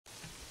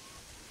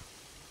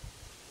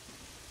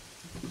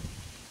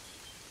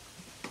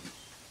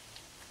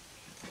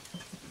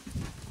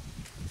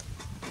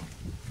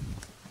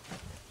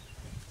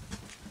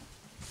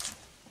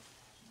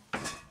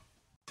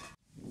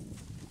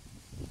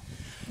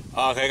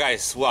Okay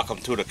guys, welcome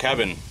to the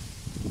cabin.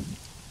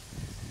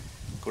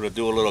 Gonna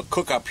do a little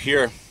cook up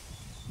here.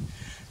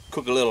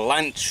 Cook a little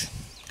lunch.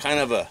 Kind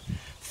of a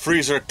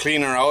freezer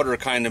cleaner outer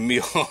kind of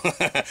meal.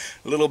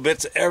 Little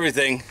bits of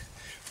everything.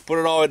 Put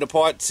it all in the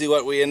pot, see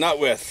what we end up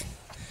with.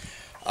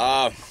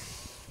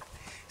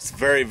 It's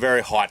very,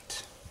 very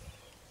hot.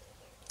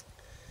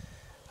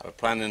 I was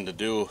planning to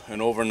do an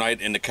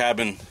overnight in the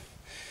cabin.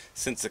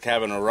 Since the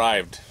cabin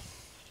arrived,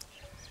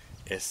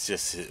 it's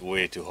just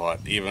way too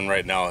hot. Even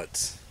right now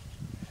it's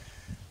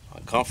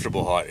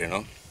uncomfortable hot, you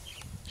know.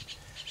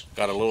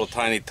 Got a little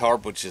tiny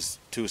tarp which is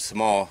too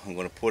small. I'm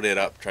going to put it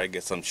up, try to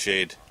get some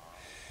shade,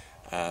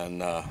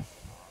 and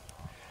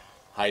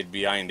hide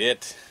behind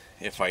it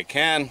if I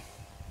can.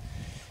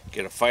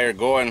 Get a fire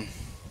going.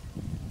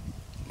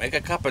 Make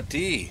a cup of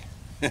tea.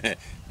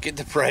 Get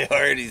the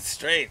priorities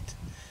straight.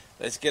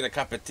 Let's get a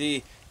cup of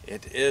tea.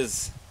 It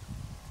is,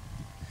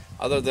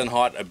 other than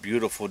hot, a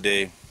beautiful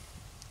day.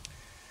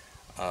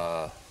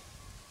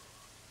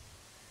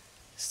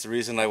 It's the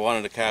reason I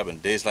wanted a cabin.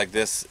 Days like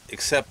this,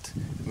 except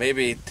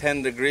maybe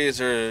 10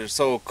 degrees or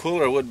so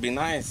cooler would be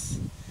nice.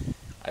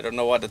 I don't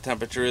know what the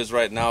temperature is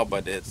right now,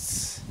 but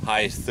it's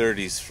high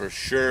 30s for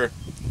sure,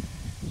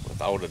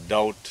 without a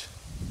doubt.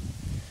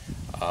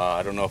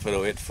 I don't know if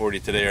it'll hit 40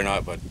 today or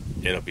not, but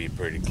it'll be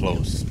pretty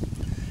close.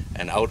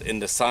 And out in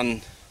the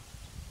sun,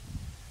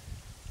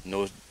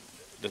 no,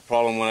 the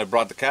problem when I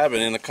brought the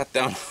cabin in, I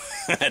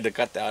had to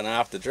cut down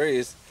half the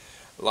trees.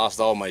 Lost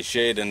all my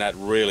shade, and that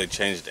really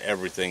changed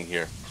everything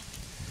here.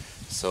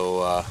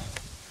 So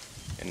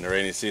in the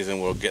rainy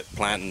season we'll get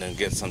planting and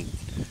get some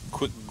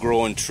quick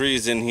growing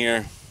trees in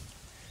here.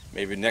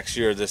 Maybe next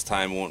year this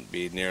time won't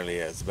be nearly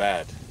as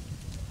bad,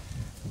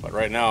 but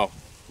right now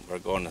we're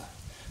going to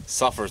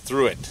suffer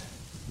through it.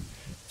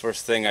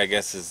 First thing I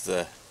guess is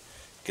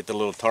get the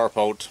little tarp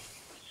out,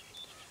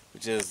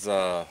 which is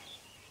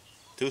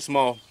too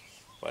small,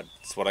 but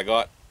it's what I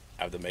got.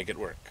 I have to make it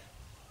work.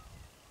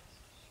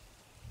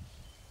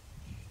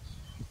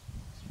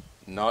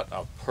 Not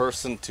a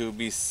person to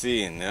be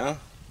seen, yeah?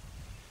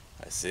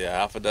 I see a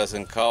half a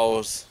dozen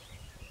cows,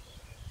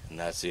 and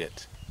that's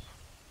it.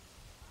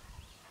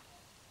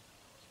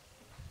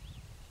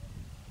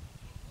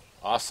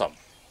 Awesome.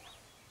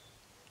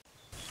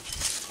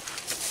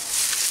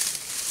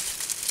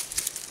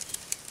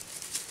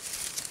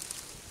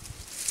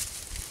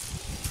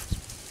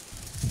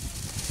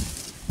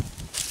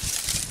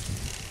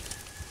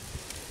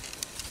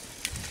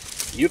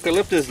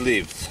 Eucalyptus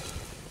leaves.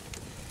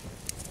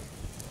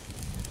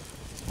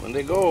 When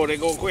they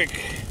go quick.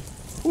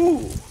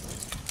 Whoo!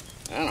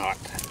 And hot.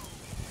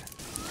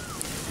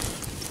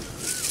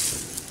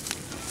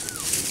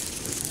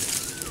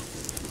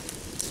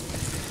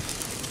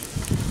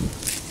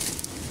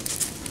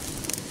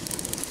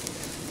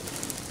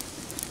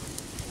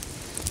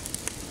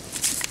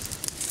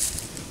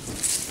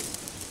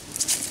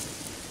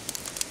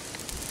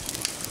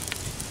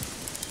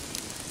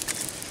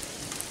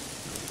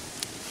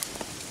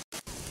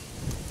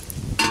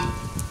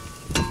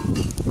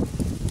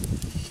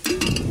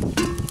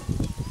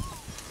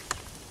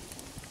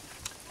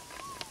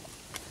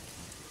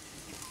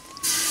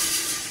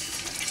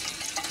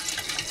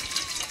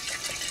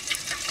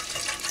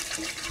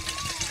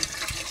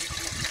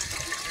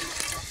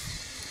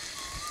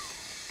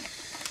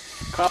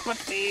 Cup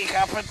of tea,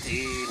 cup of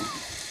tea.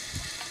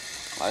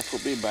 Life will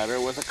be better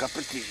with a cup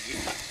of tea.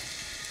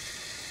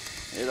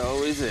 It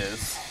always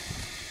is.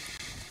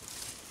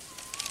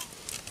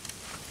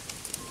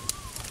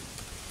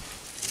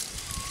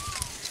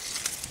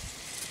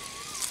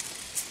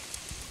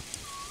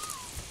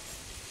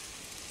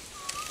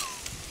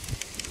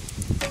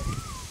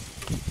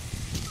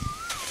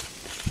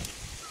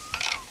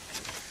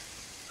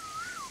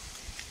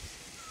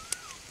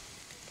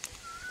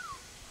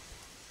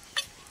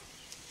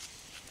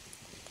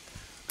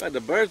 Got the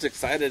birds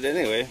excited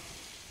anyway.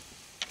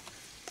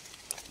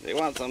 They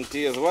want some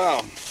tea as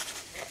well,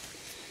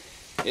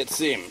 it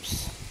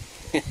seems.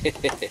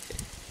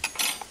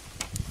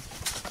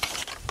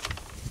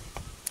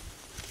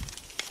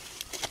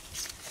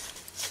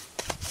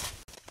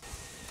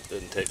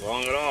 Didn't take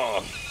long at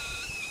all.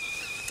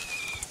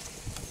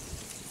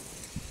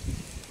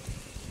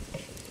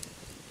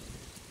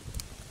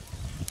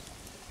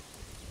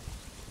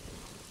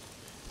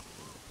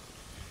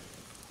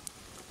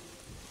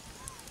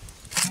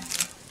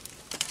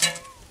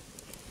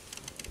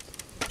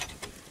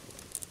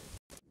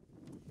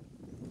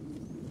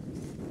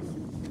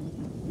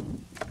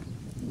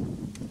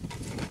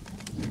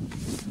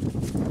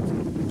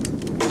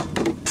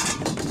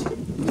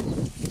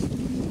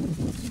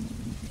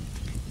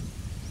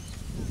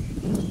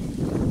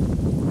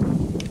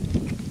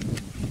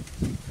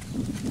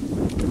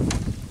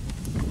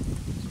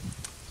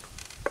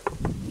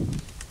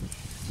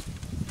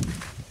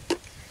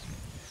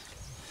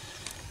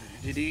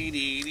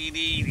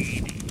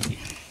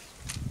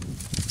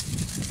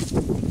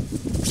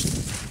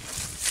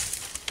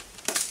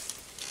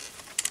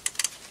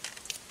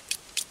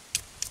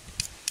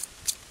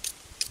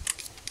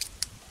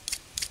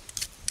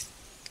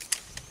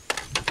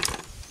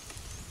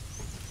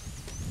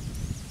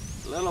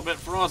 little bit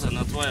frozen,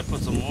 that's why I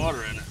put some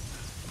water in it.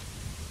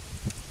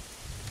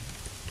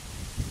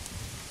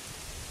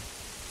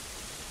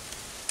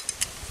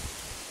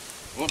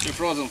 Won't be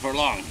frozen for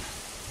long.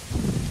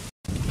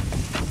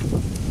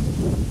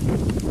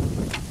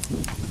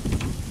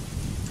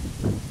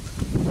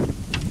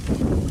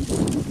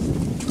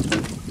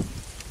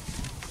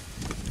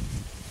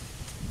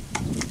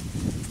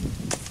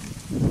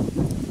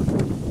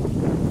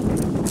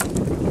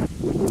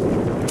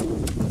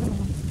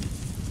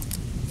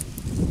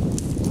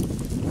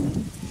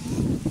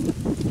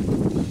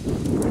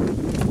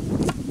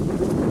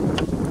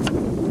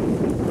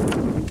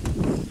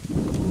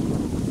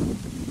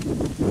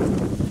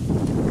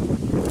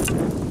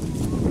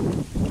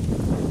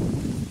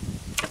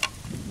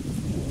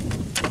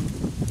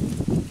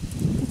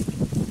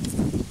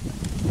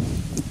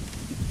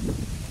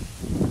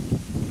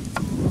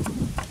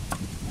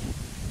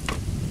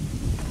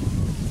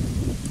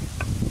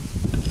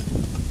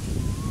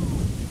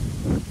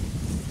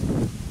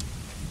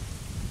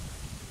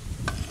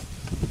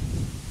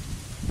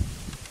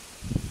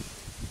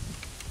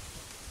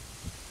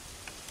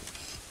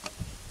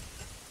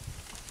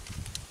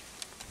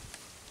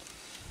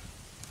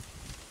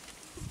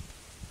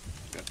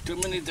 Too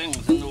many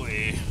things in the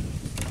way.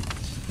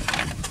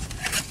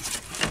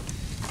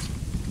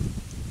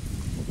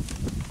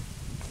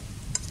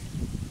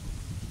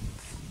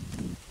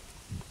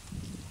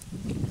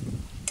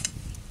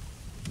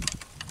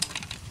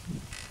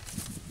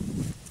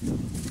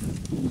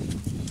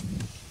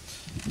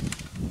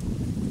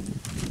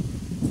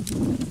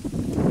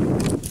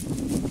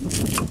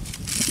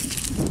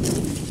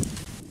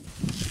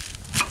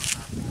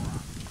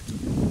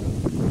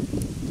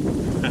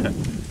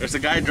 There's a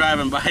guy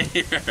driving by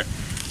here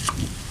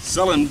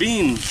selling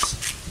beans.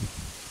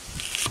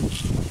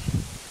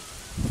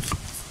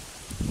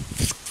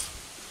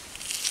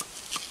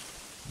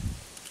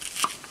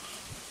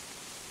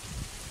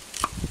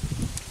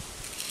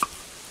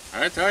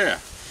 I tell you, I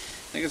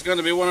think it's going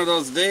to be one of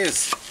those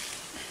days.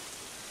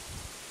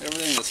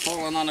 Everything is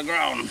falling on the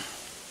ground.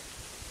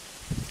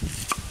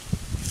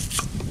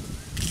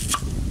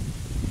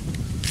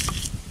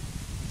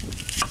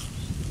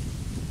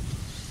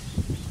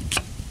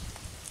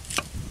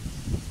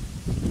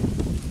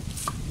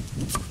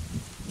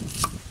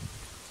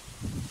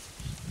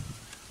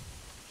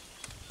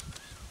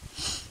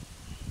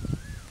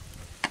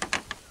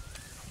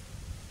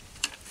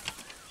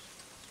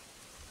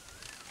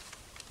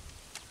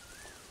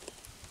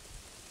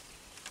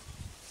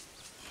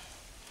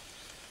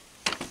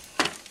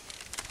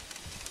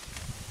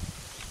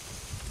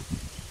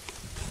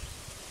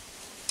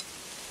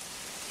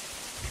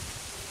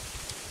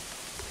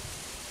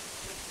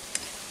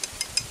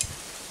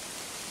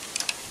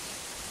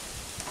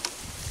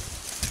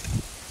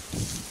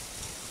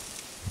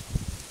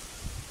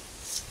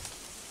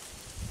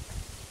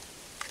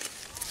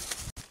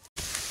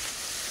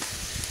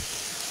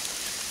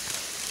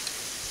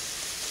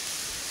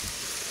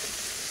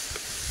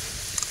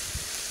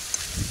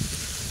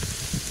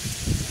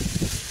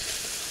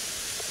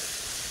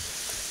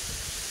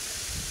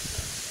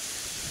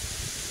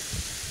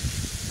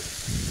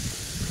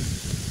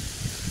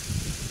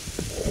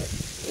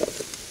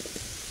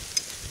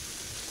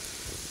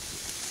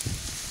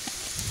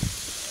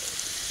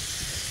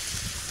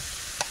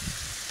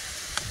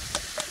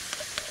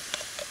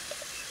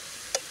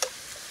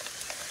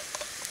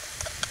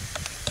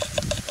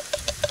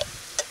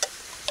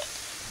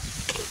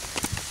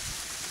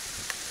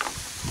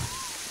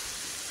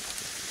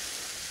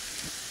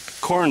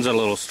 Corn's a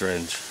little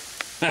strange.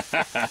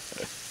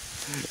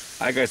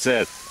 Like I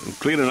said, I'm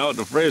cleaning out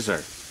the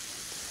freezer.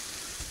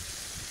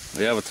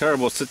 We have a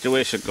terrible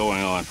situation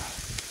going on.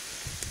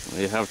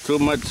 We have too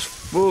much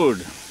food.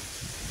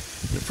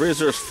 The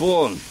freezer is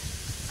full. And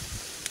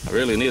I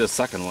really need a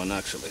second one,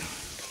 actually.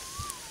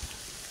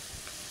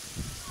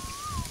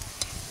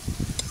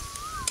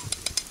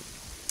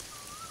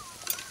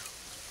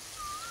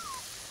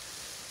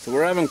 So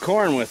we're having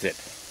corn with it.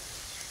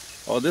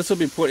 Oh, this will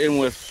be put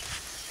in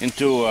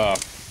into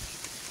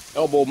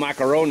elbow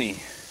macaroni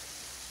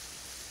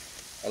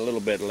a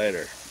little bit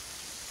later.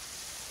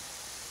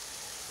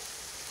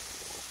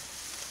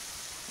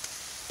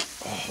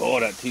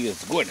 Oh, that tea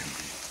is good.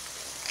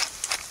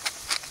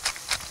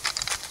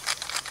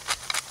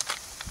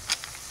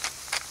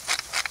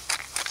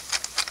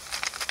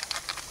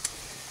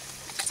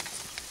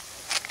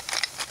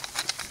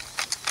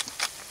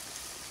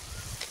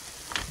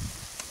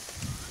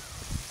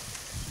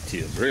 Tea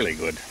is really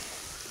good.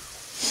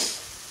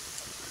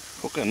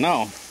 Okay,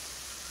 now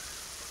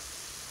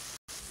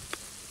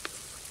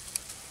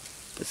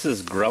this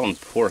is ground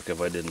pork,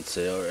 if I didn't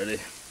say already.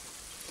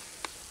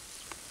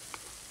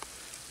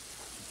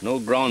 No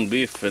ground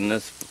beef in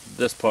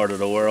this part of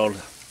the world.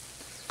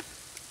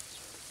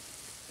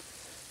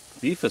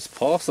 Beef is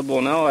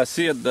possible now. I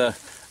see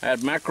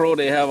at Macro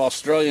they have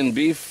Australian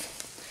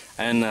beef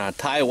and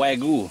Thai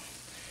Wagyu.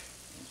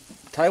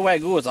 Thai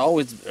Wagyu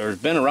has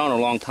been around a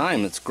long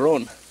time. It's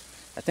grown.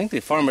 I think they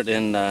farm it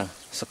in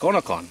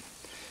Sakonakon,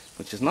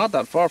 which is not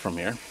that far from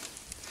here.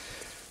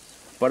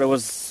 but it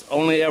was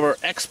only ever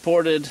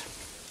exported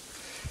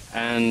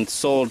and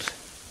sold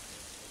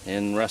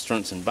in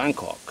restaurants in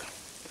Bangkok.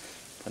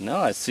 But now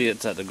I see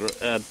it's at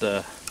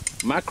the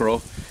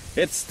macro.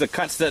 It's the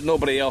cuts that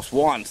nobody else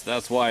wants.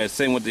 That's why it's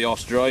same with the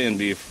Australian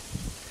beef.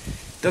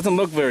 Doesn't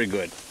look very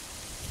good.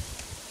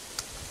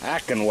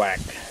 Hack and whack.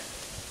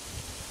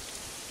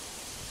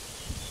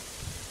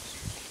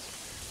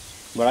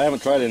 But I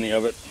haven't tried any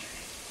of it.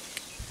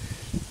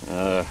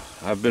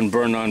 I've been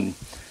burned on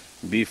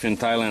beef in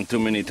Thailand too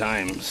many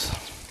times.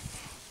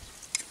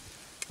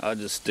 I'll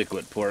just stick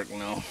with pork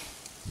now.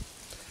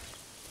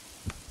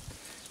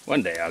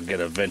 One day I'll get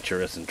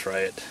adventurous and try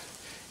it.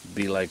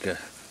 Be like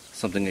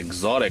something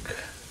exotic.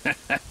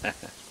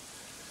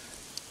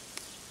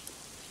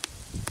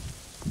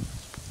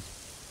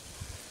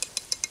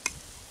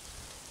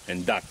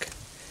 And duck.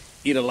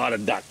 Eat a lot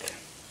of duck.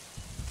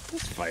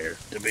 This fire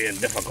to being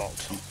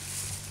difficult.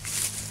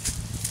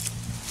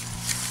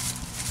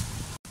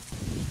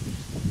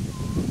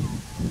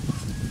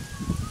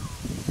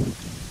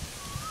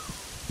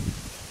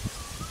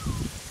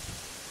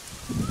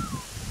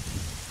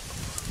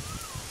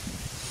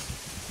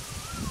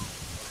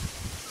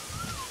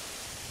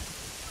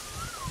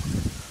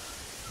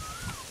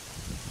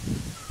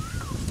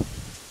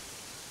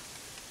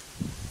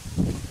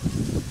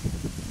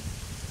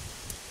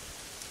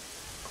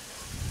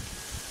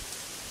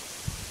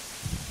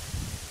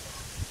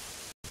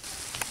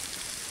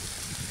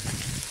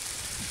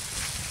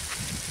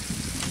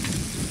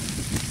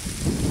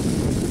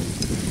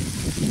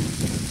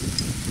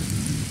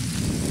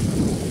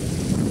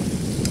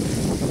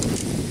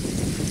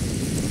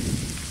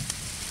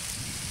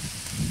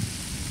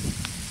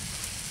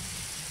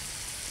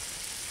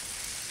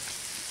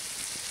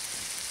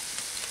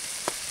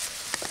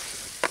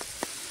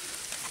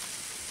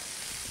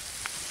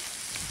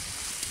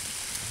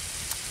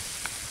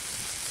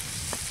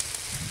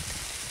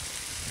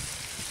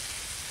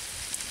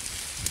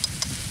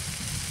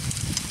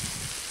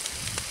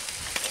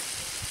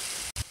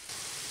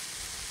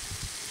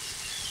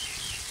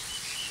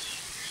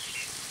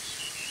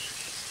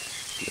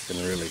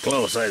 Looking really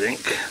close, I think.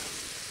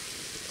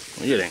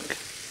 What do you think?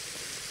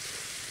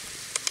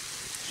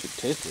 Should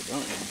taste it,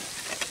 don't you?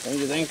 Don't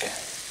you think?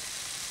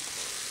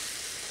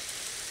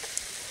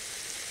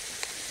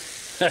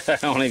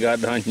 I only got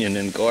the onion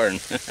and corn.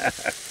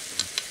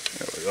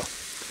 There we go.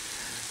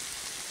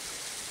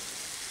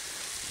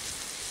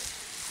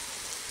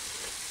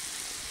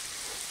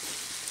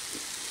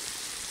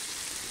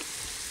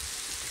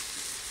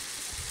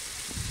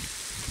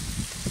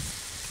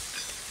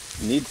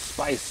 Needs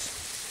spice.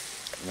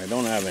 And I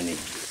don't have any.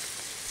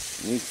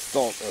 Needs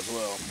salt as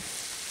well.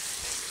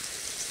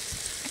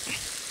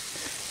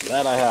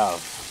 That I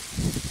have.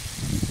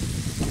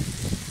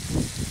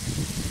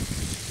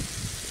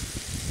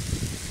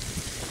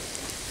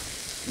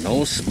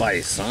 No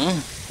spice, huh?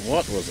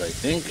 What was I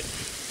thinking?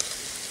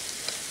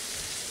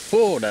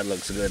 Oh, that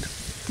looks good.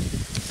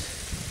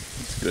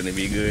 It's gonna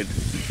be good.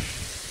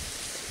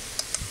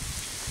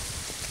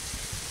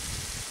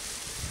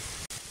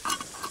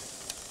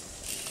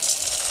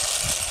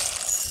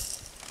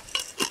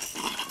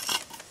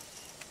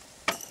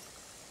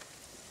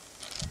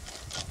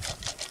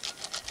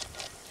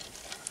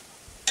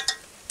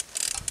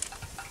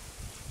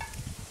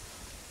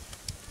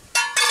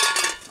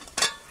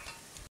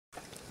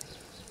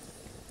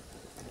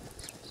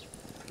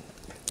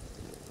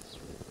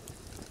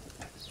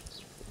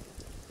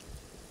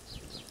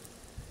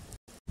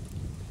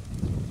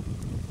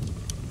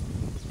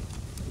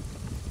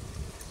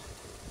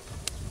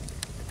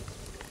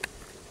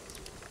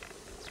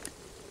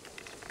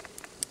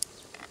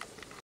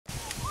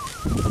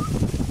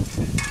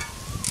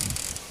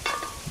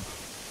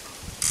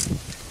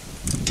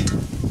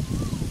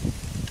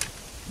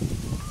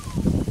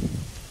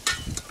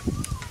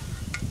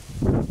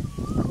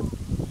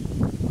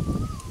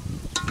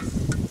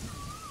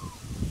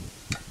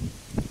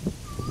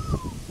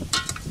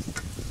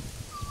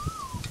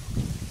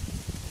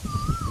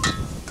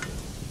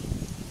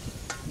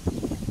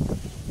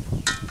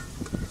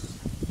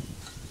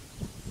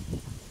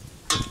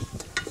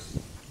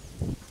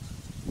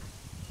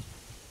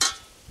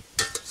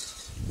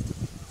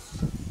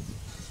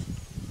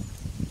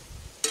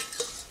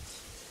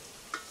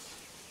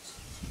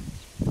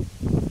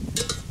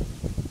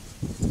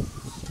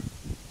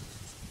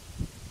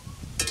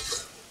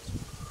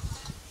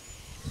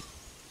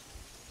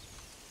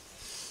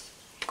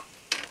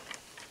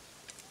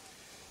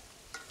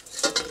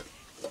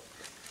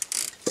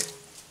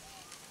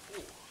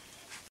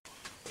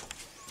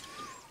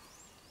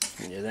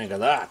 What do you think of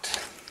that?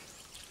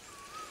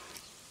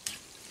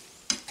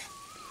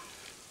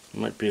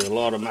 Might be a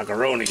lot of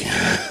macaroni.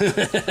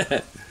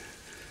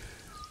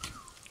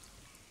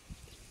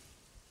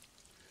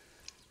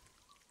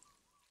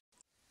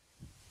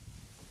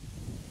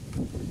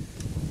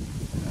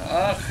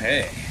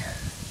 Okay,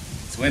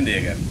 it's windy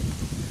again.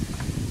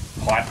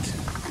 Hot.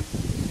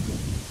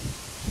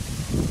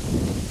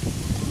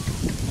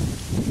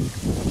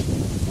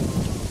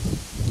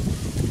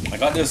 I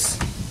got this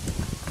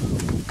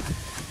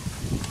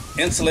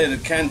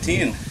insulated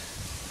canteen.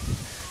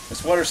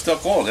 This water's still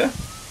cold, eh?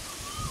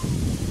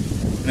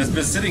 And it's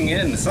been sitting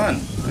in the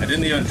sun. I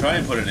didn't even try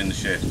and put it in the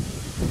shade.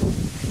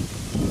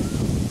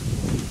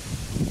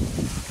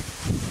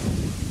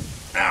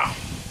 Ow.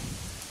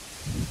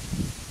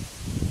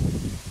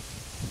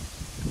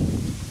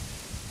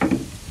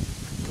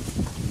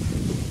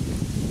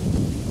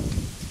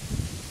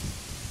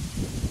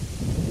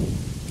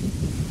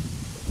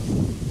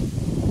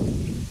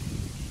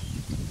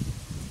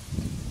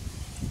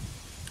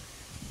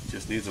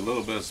 Just needs a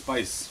little bit of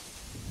spice.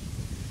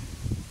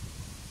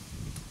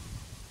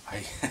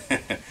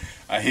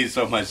 I eat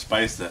so much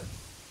spice that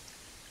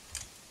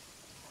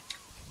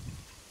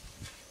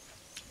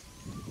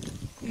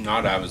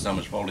not having some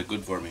is probably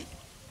good for me.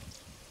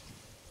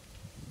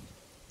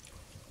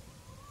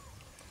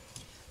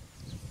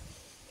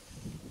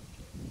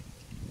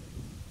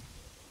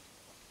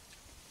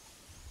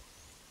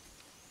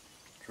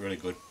 It's really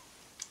good.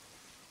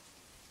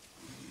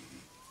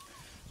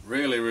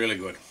 Really, really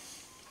good.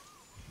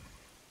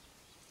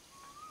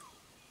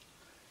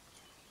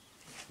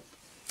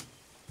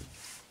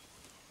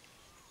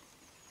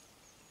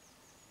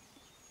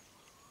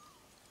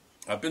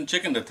 I've been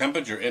checking the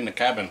temperature in the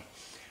cabin.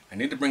 I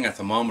need to bring a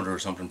thermometer or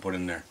something put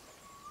in there.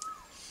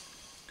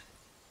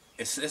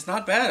 It's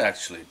not bad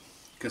actually,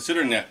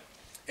 considering that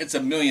it's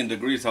 1,000,000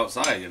 degrees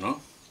outside, you know.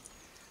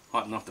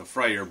 Hot enough to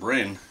fry your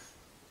brain.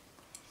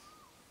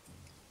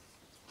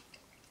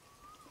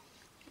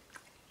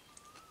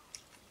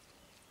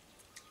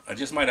 I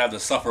just might have to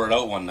suffer it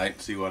out one night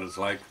and see what it's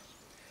like.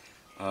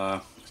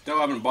 Still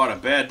haven't bought a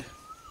bed.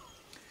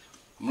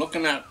 I'm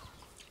looking at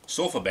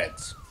sofa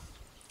beds.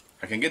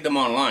 I can get them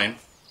online,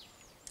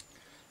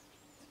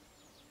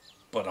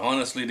 but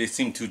honestly they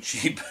seem too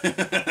cheap.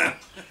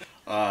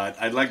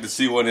 I'd like to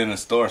see one in a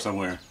store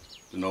somewhere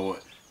to know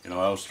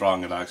how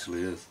strong it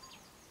actually is.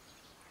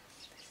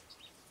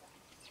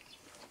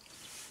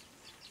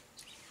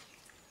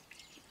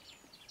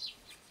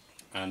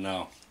 And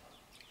now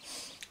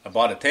I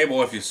bought a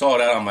table. If you saw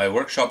that on my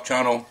workshop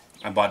channel,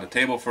 I bought the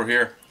table for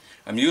here.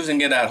 I'm using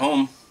it at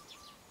home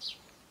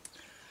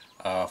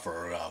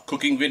for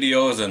cooking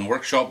videos and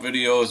workshop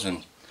videos,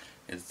 and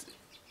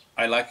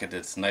I like it.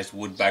 It's nice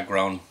wood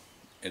background.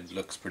 It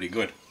looks pretty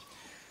good.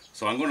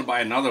 So I'm going to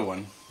buy another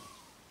one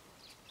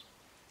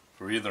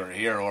for either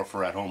here or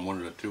for at home, one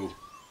of the two.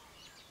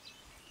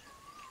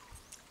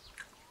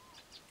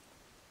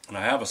 And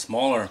I have a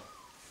smaller,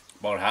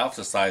 about half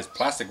the size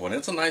plastic one.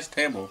 It's a nice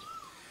table,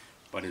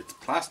 but it's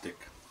plastic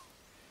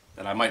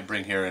that I might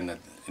bring here in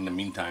the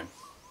meantime.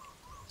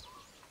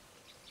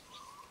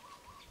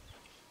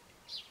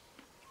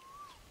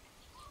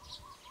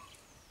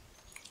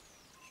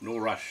 No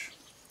rush.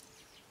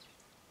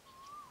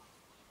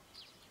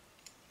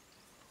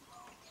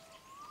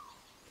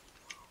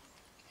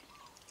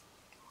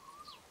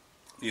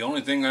 The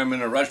only thing I'm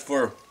in a rush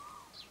for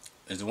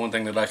is the one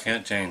thing that I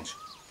can't change,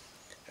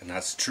 and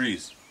that's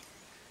trees.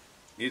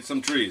 Need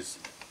some trees.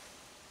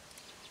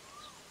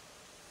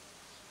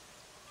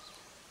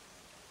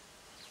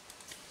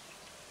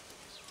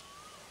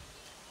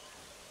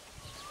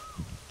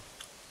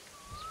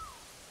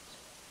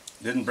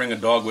 Didn't bring a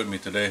dog with me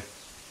today.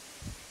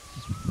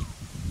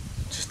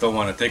 Just don't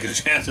want to take a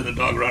chance of the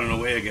dog running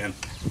away again.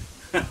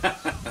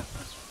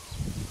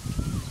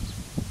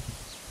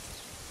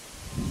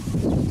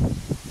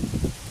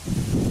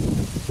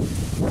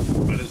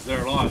 But it's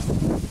their loss.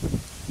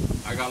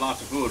 I got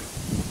lots of food.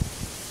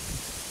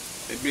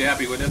 They'd be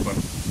happy with this one.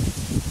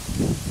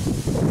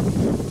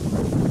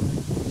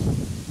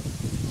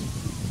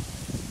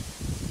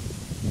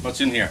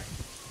 What's in here?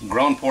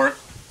 Ground pork,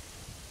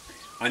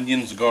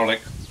 onions,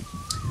 garlic,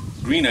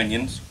 green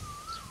onions.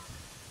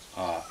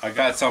 I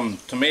got some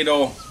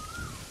tomato,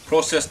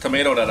 processed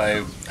tomato that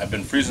I've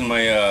been freezing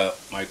my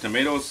my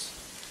tomatoes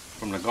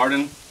from the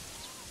garden.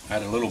 I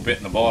had a little bit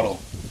in the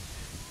bottle.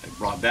 I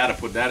brought that. I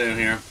put that in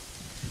here.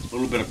 A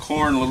little bit of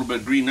corn, a little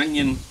bit of green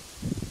onion,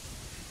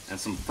 and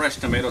some fresh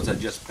tomatoes I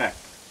just pecked.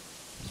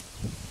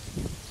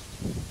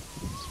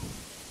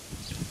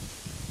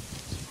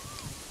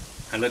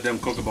 I let them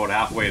cook about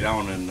halfway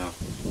down, and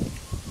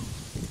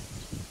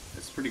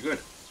it's pretty good.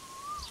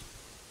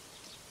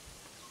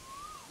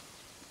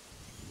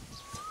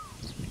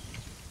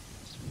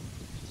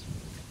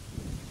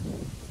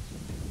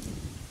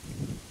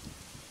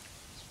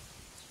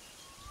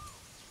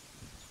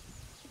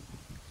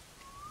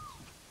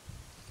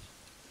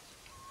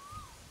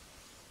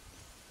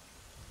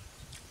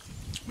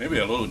 Maybe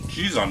a little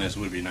cheese on this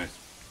would be nice.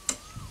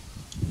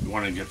 If you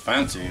want to get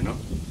fancy, you know.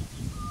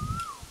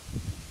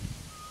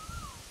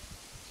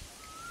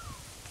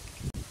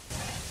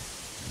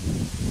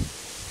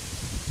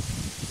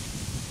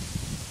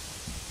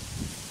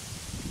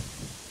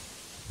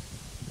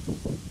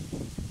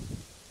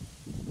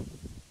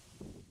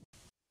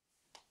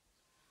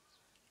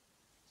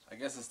 I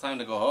guess it's time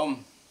to go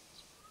home.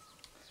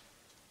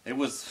 It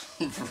was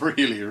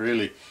really,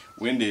 really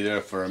windy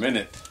there for a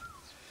minute.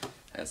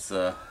 It's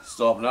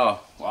stopped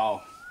now.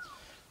 Wow.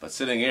 But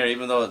sitting here,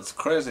 even though it's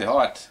crazy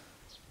hot,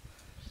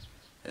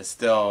 it's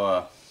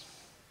still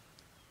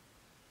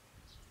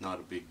not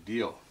a big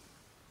deal.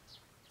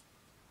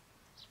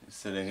 Just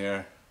sitting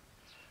here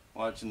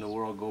watching the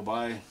world go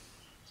by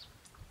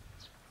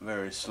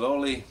very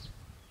slowly.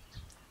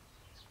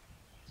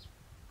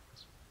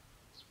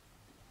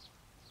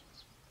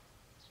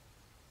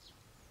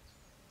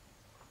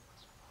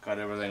 Got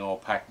everything all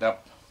packed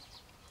up.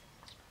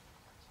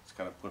 Just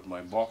gotta put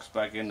my box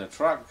back in the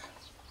truck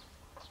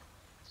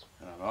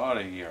and I'm out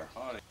of here.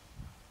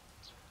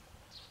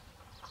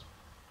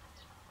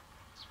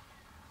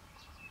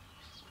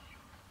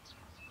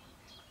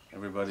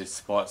 Everybody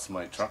spots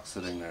my truck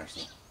sitting there,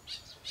 so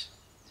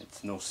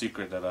it's no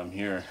secret that I'm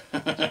here.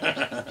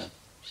 The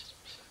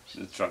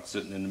truck's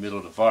sitting in the middle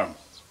of the farm.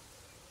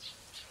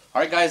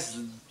 Alright guys,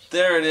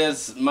 there it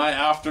is, my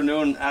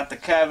afternoon at the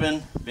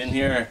cabin. Been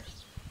here,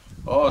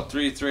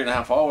 three and a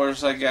half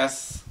hours I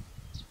guess.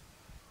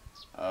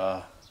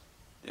 The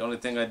only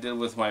thing I did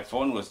with my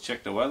phone was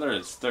check the weather.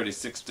 It's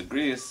 36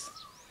 degrees.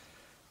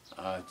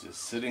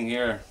 Just sitting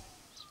here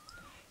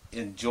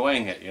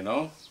enjoying it, you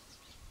know.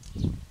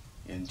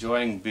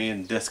 Enjoying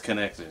being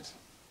disconnected.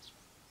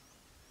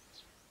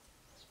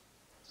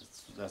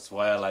 That's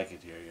why I like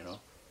it here, you know.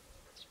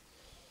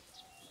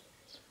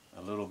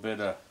 A little bit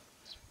of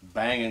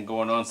banging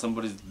going on.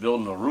 Somebody's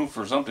building a roof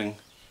or something.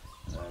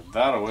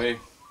 That away.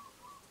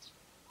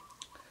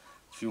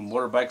 A few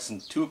motorbikes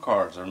and 2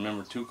 cars. I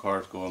remember 2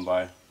 cars going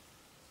by.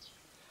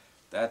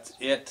 That's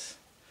it.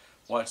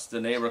 Watched the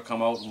neighbor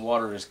come out and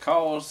water his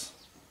cows.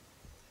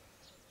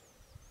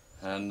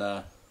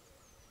 And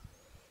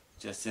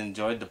just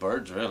enjoyed the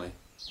birds, really.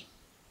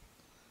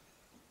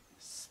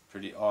 It's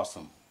pretty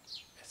awesome.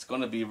 It's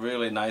going to be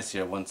really nice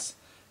here once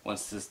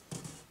this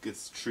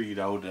gets treed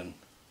out and,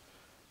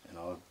 you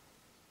know,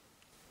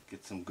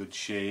 get some good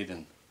shade,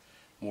 and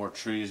more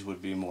trees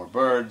would be more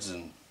birds,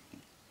 and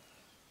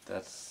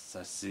I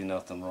see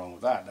nothing wrong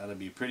with that. That'd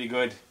be pretty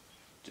good.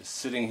 Just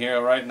sitting here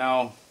right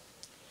now.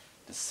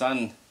 The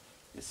sun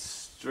is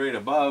straight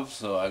above,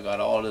 so I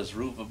got all this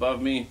roof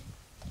above me.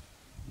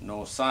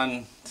 No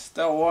sun,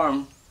 still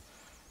warm.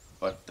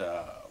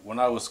 But when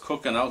I was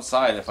cooking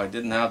outside, if I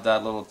didn't have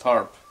that little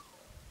tarp,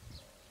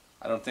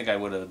 I don't think I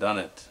would have done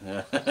it.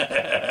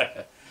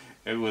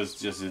 It was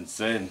just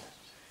insane.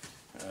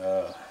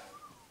 The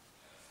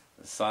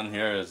sun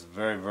here is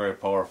very, very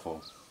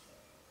powerful.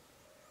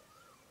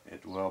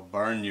 It will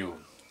burn you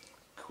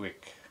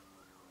quick.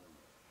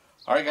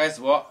 Alright guys,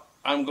 well,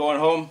 I'm going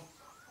home.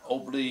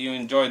 Hopefully you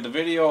enjoyed the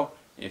video.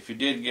 If you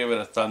did, give it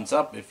a thumbs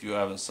up. If you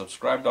haven't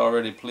subscribed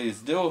already,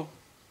 please do.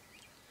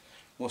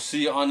 We'll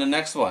see you on the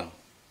next one.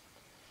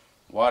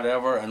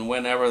 Whatever and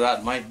whenever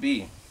that might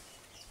be.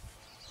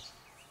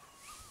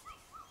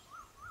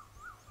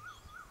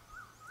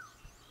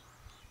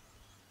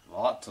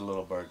 Lots of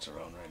little birds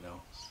around right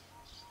now.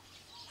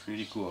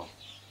 Pretty cool.